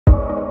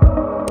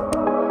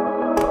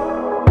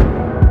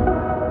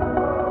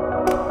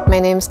My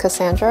name is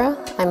Cassandra.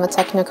 I'm a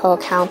technical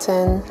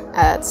accountant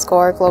at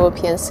SCOR Global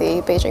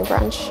P&C Beijing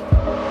branch.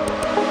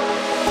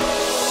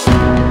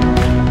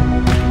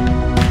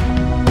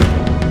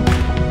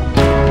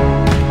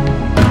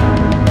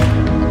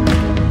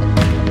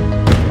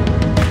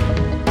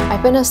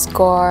 I've been a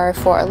SCOR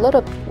for a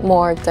little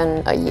more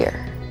than a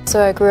year.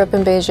 So I grew up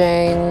in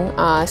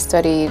Beijing,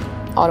 studied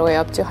all the way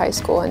up to high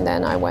school, and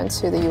then I went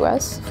to the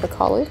US for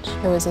college.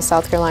 I was in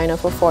South Carolina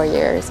for 4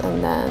 years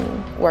and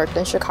then worked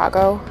in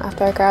Chicago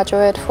after I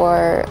graduated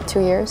for 2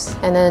 years,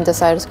 and then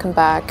decided to come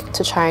back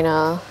to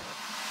China.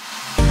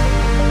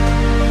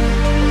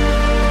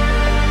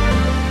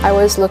 I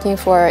was looking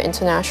for an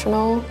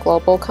international,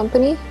 global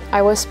company.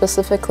 I was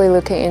specifically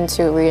looking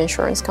into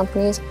reinsurance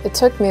companies. It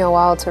took me a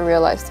while to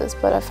realize this,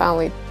 but I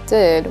finally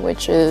did,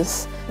 which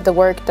is the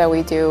work that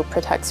we do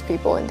protects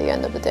people in the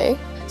end of the day.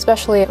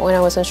 Especially when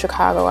I was in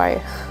Chicago,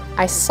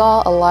 I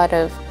saw a lot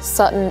of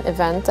sudden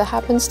events that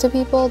happens to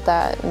people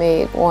that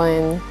made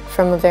one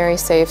from a very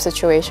safe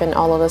situation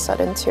all of a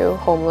sudden to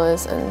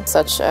homeless and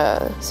such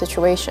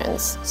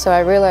situations. So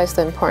I realized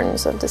the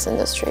importance of this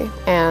industry.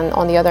 And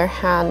on the other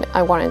hand,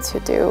 I wanted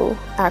to do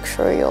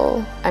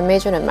actuarial. I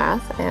majored in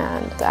math,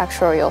 and the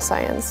actuarial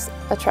science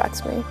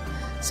attracts me.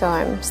 So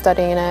I'm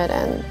studying it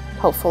and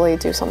hopefully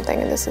do something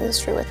in this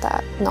industry with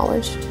that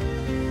knowledge.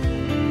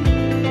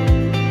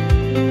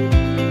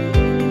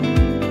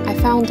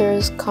 I found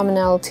there's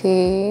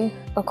commonality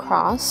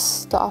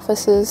across the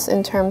offices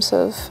in terms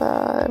of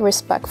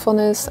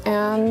respectfulness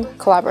and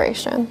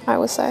collaboration, I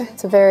would say.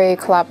 It's a very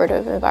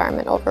collaborative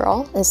environment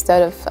overall,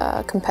 instead of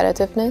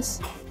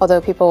competitiveness.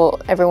 Although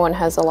everyone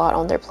has a lot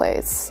on their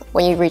plates.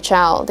 When you reach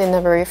out, they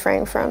never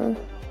refrain from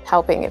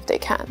helping if they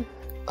can.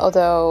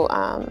 Although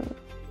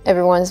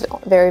everyone's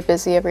very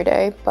busy every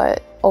day,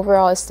 but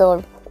overall it's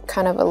still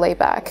kind of a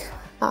laid-back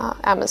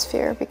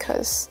atmosphere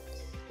because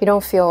you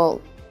don't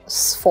feel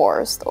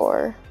forced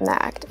or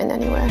nagged in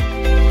any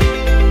way.